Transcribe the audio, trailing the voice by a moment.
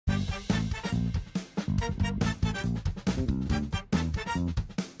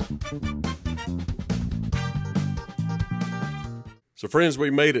So friends, we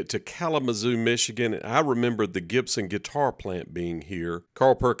made it to Kalamazoo, Michigan, and I remember the Gibson guitar plant being here.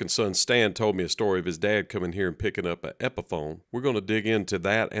 Carl Perkins' son Stan told me a story of his dad coming here and picking up an Epiphone. We're going to dig into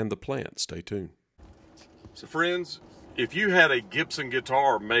that and the plant. Stay tuned. So friends, if you had a Gibson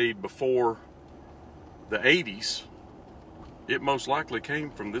guitar made before the 80s, it most likely came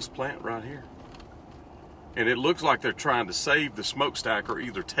from this plant right here. And it looks like they're trying to save the smokestack or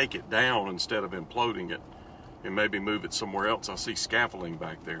either take it down instead of imploding it and maybe move it somewhere else. I see scaffolding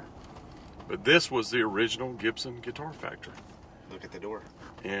back there. But this was the original Gibson guitar factory. Look at the door.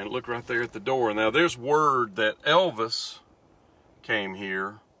 And look right there at the door. Now there's word that Elvis came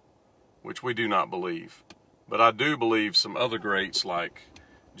here, which we do not believe. But I do believe some other greats like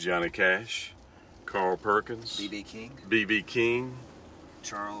Johnny Cash, Carl Perkins, B.B. King,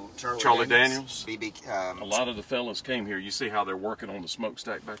 Charlie Daniels. A lot of the fellas came here. You see how they're working on the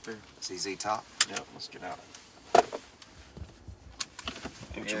smokestack back there? CZ Top. Yep, let's get out.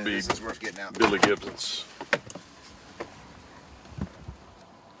 Which would be this is worth getting out. Billy Gibbons.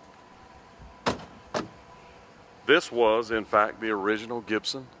 This was, in fact, the original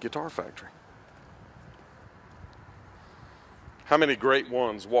Gibson guitar factory. How many great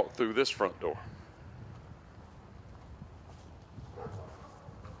ones walked through this front door?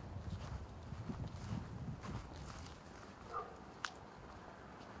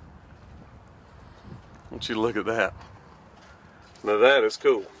 I want you to look at that. Now that is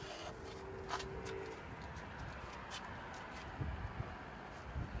cool.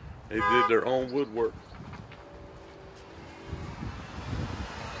 They did their own woodwork.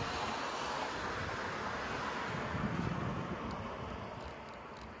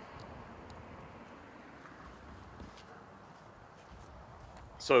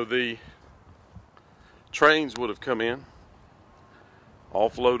 So the trains would have come in,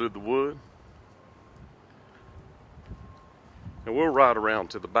 offloaded the wood, and we'll ride around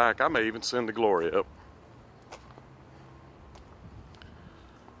to the back. I may even send the Glory up.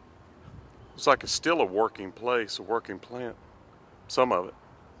 It's like it's still a working place, a working plant, some of it.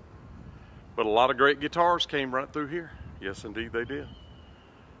 But a lot of great guitars came right through here. Yes, indeed they did.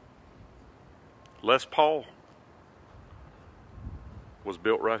 Les Paul was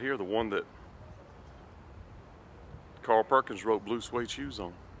built right here, the one that Carl Perkins wrote Blue Suede Shoes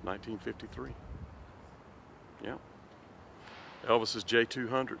on, 1953. Yeah. Elvis's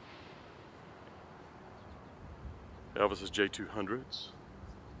J200. Elvis's J200s.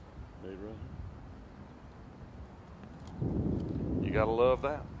 Made right here. You gotta love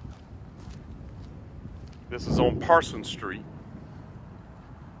that. This is on Parsons Street.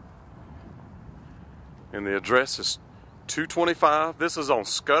 And the address is 225. This is on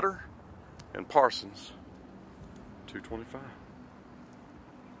Scudder and Parsons. 225.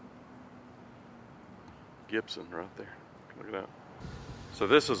 Gibson right there. Look at that. So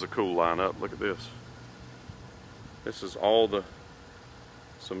this is a cool lineup. Look at this. This is all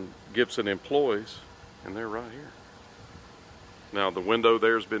some Gibson employees, and they're right here. Now the window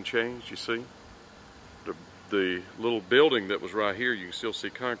there's been changed, you see. The little building that was right here, you can still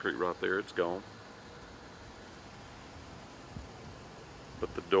see concrete right there. It's gone.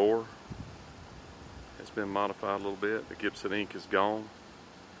 But the door has been modified a little bit. The Gibson ink is gone.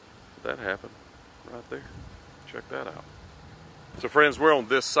 That happened right there. Check that out. So friends, we're on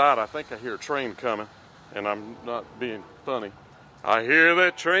this side. I think I hear a train coming, and I'm not being funny. I hear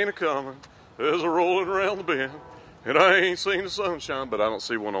that train a-coming. There's a rolling around the bend, and I ain't seen the sunshine, but I don't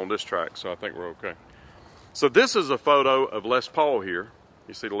see one on this track, so I think we're okay. So this is a photo of Les Paul here.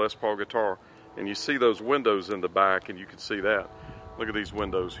 You see the Les Paul guitar, and you see those windows in the back, and you can see that. Look at these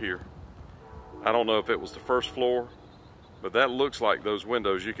windows here. I don't know if it was the first floor, but that looks like those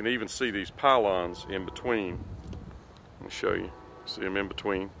windows. You can even see these pylons in between. Let me show you. See them in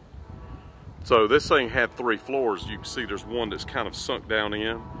between. So this thing had 3 floors. You can see there's one that's kind of sunk down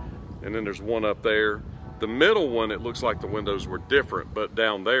in, and then there's one up there. The middle one, it looks like the windows were different, but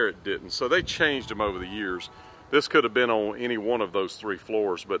down there it didn't. So they changed them over the years. This could have been on any one of those 3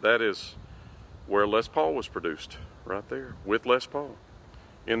 floors, but that is where Les Paul was produced, right there, with Les Paul,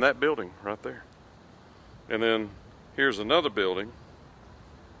 in that building right there. And then here's another building,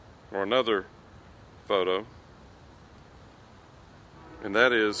 or another photo. And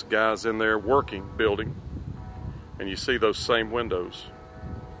that is guys in there working, building, and you see those same windows.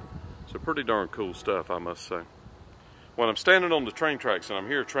 So pretty darn cool stuff, I must say. When I'm standing on the train tracks and I'm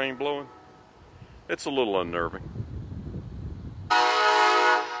hearing a train blowing, it's a little unnerving.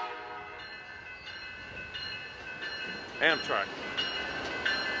 Amtrak.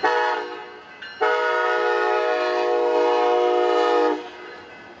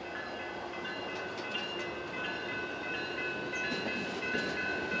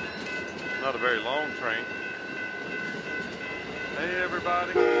 really long train. Hey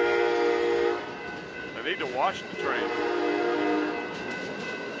everybody. They need to wash the train.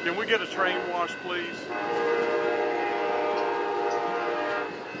 Can we get a train wash, please?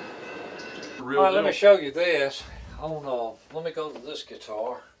 All right, let me show you this. Let me go to this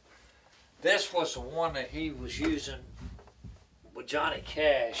guitar. This was the one that he was using with Johnny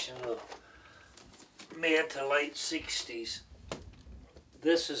Cash in the mid to late 60s.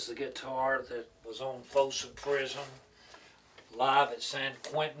 This is the guitar that was on Folsom Prison, live at San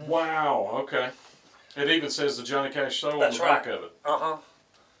Quentin. Wow, okay. It even says the Johnny Cash Show on the back of it. Uh-huh.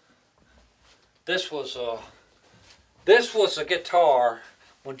 This was a guitar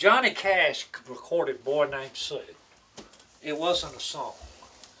when Johnny Cash recorded Boy Named Suede. It wasn't a song.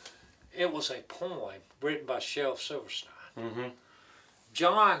 It was a poem written by Shel Silverstein. Mm-hmm.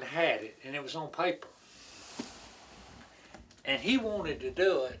 John had it, and it was on paper. And he wanted to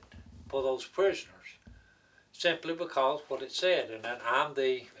do it for those prisoners, simply because what it said, and that I'm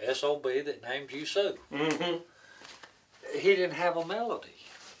the SOB that named you Sue. Mm-hmm. He didn't have a melody.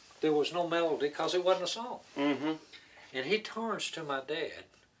 There was no melody because it wasn't a song. Mm-hmm. And he turns to my dad,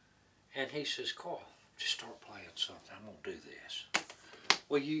 and he says, "Carl, just start playing something. I'm gonna do this."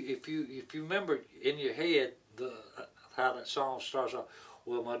 Well, if you remember in your head how that song starts off.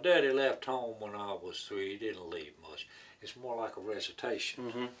 Well, my daddy left home when I was 3. He didn't leave much. It's more like a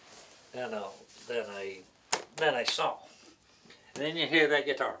recitation than a song. And then you hear that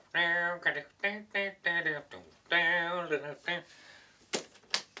guitar.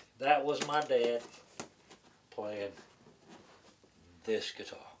 That was my dad playing this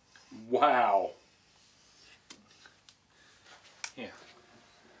guitar. Wow. Here,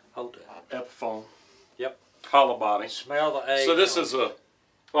 hold that. Epiphone. Yep. Hollow body. Smell the age. So this is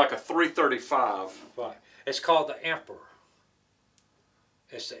like a 335. Right. It's called the Emperor.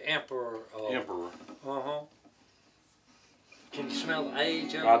 It's the Emperor. Emperor. Uh-huh. Can you smell the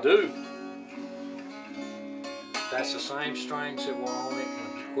age of it? I do. That's the same strings that were on it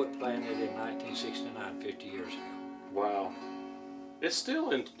when he quit playing it in 1969, 50 years ago. Wow. It's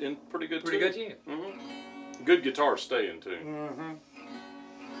still in pretty good Pretty tune. good tune. Mm-hmm. Good guitar staying too. Mm-hmm.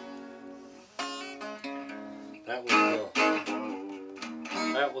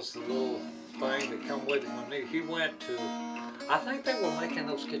 That was the little thing that come with it when he went to. I think they were making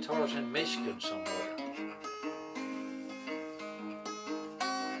those guitars in Michigan somewhere.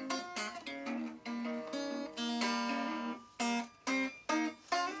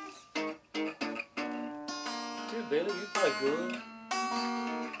 Dude, Billy, you play good.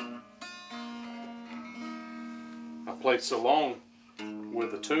 I played so long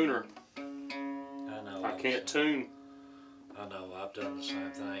with a tuner. I know. I can't tune. I know. I've done the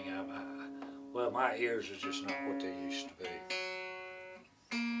same thing. Well, my ears are just not what they used to be.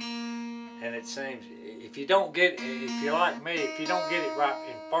 And it seems if you're like me, if you don't get it right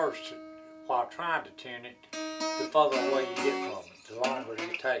in first while trying to tune it, the further away you get from it, the longer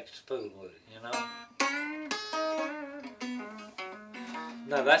it takes to fool with it, you know?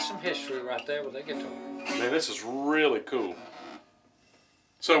 Now that's some history right there with that guitar. Man, this is really cool.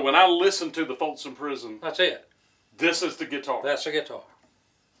 So when I listen to the Folsom Prison, That's it. this is the guitar. That's the guitar.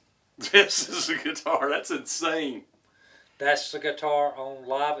 This is the guitar. That's insane. That's the guitar on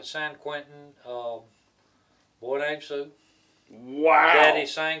Live at San Quentin, Boy Named Sue. Wow. Daddy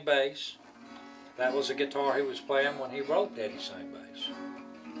sang bass. That was the guitar he was playing when he wrote Daddy Sang Bass.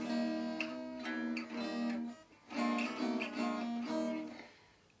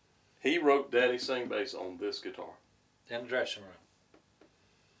 He wrote Daddy Sang Bass on this guitar. In the dressing room.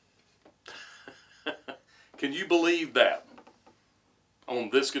 Can you believe that?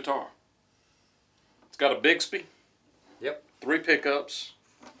 On this guitar. It's got a Bixby. Yep. 3 pickups.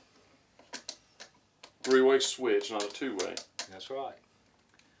 3-way switch, not a 2-way. That's right.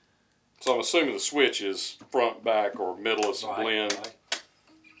 So I'm assuming the switch is front, back, or middle. It's a blend. Right.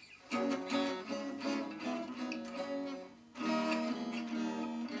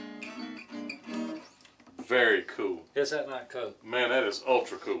 Very cool. Is that not cool? Man, that is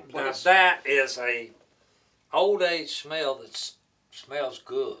ultra cool. Now that is a old age smell that smells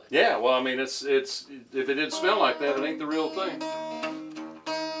good. Yeah, well, I mean, it's if it didn't smell like that, it ain't the real thing.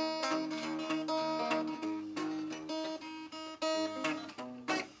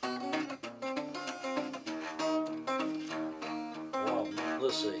 Well,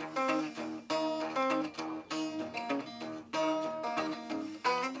 let's see.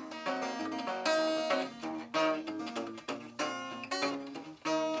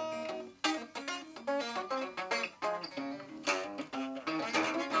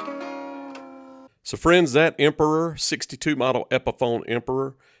 So friends, that Emperor 62 model Epiphone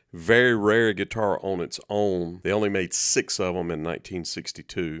Emperor Very rare guitar on its own. They only made 6 of them in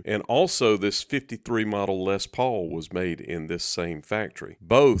 1962. And also this 53 model Les Paul was made in this same factory.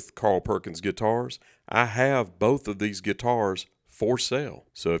 Both Carl Perkins guitars. I have both of these guitars for sale.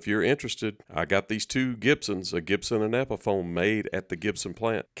 So if you're interested, I got these two Gibsons, a Gibson and Epiphone made at the Gibson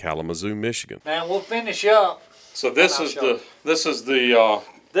plant, Kalamazoo, Michigan. Now we'll finish up. So this is the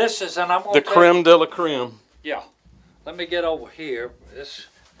and I'm gonna creme de la creme. Yeah. Let me get over here.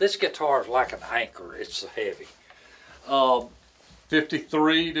 This guitar is like an anchor. It's so heavy.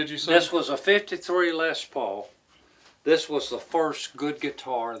 53, did you say? This was a 53 Les Paul. This was the first good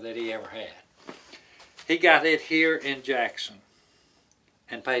guitar that he ever had. He got it here in Jackson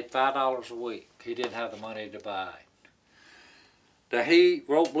and paid $5 a week. He didn't have the money to buy it. Now he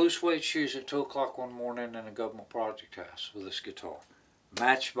wrote Blue Suede Shoes at 2 o'clock one morning in a government project house with this guitar.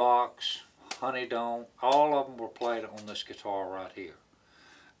 Matchbox, Honey Dome, all of them were played on this guitar right here.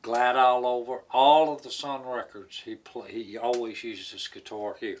 Glad All Over, all of the Sun records, he always uses this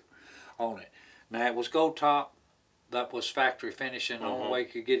guitar here on it. Now it was gold top, that was factory finishing, the only way you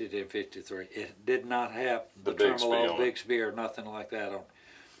could get it in 53. It did not have the tremolo, Bixby or nothing like that on it.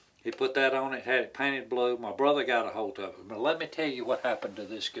 He put that on it, had it painted blue. My brother got a hold of it. But let me tell you what happened to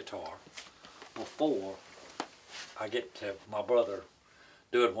this guitar before I get to my brother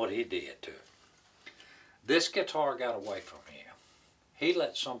doing what he did to it. This guitar got away from him. He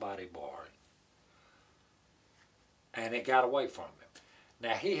let somebody borrow it, and it got away from him.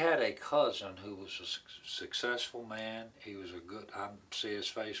 Now he had a cousin who was a successful man. He was a good, I see his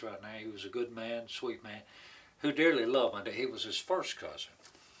face right now, he was a good man, sweet man, who dearly loved me. He was his first cousin.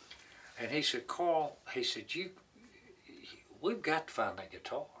 And he said, Carl, he said, we've got to find that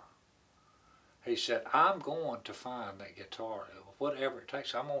guitar. He said, I'm going to find that guitar, whatever it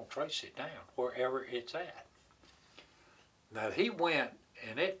takes. I'm going to trace it down, wherever it's at. Now he went,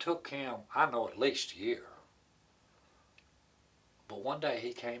 and it took him, I know, at least a year. But one day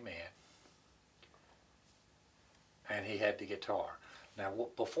he came in, and he had the guitar. Now,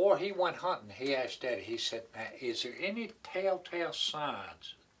 before he went hunting, he asked Daddy, he said, now, is there any telltale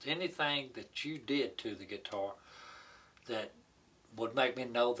signs, anything that you did to the guitar that would make me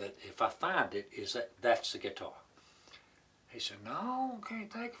know that if I find it, that's the guitar? He said, no, can't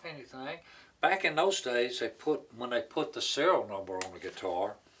think of anything. Back in those days, when they put the serial number on the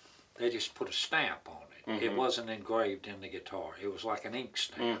guitar, they just put a stamp on it. It wasn't engraved in the guitar. It was like an ink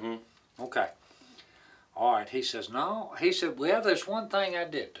stamp. Okay. All right, he says, no. He said, well, there's one thing I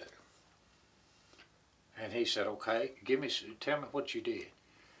did do. And he said, okay, tell me what you did.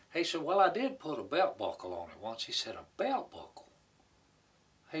 He said, well, I did put a belt buckle on it once. He said, a belt buckle?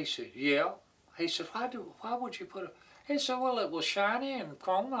 He said, yeah. He said, why would you put it? He said, well, it was shiny and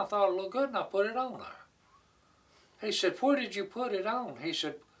chrome, and I thought it looked good, and I put it on there. He said, where did you put it on? He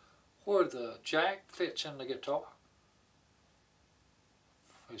said, where the jack fits in the guitar.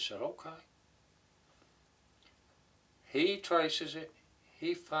 He said, okay. He traces it.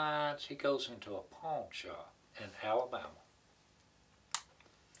 He goes into a pawn shop in Alabama.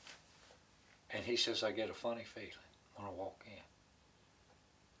 And he says, I get a funny feeling when I walk in.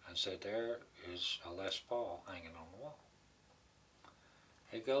 And said, there is a Les Paul hanging on the wall.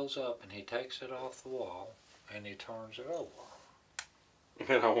 He goes up and he takes it off the wall and he turns it over.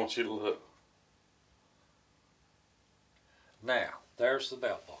 And I want you to look. Now, there's the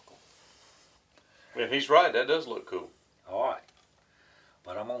belt buckle. And he's right, that does look cool. All right.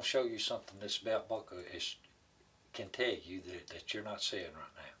 But I'm going to show you something this belt buckle can tell you that you're not seeing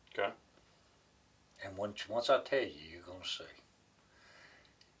right now. Okay. And once I tell you, you're going to see.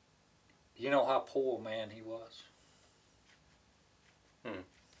 You know how poor a man he was?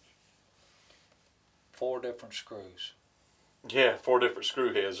 4 different screws. Yeah, 4 different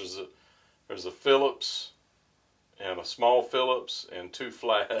screw heads. There's a Phillips and a small Phillips and 2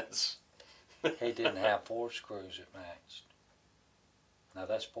 flats. He didn't have 4 screws that matched. Now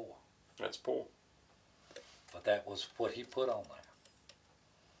that's poor. That's poor. But that was what he put on there.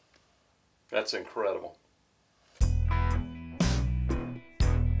 That's incredible.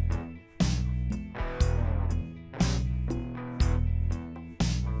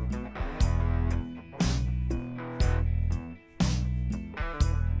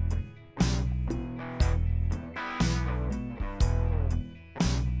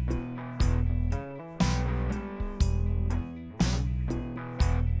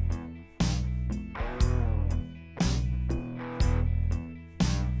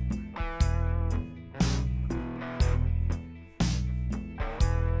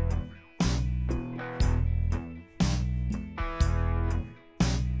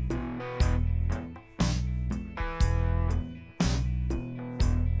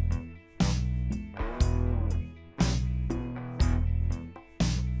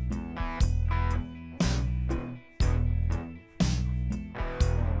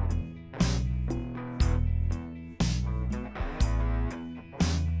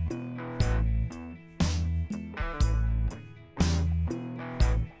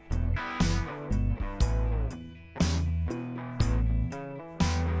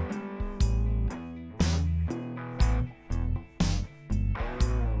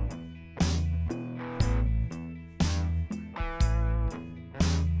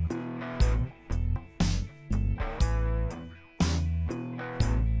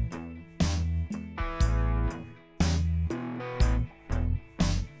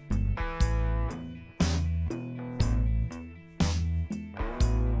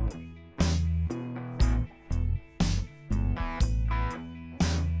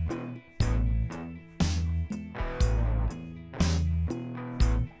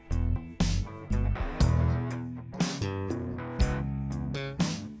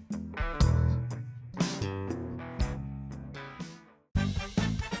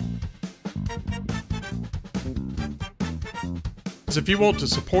 If you want to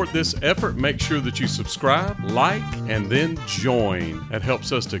support this effort, make sure that you subscribe, like, and then join. That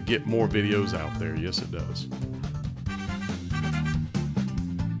helps us to get more videos out there. Yes, it does.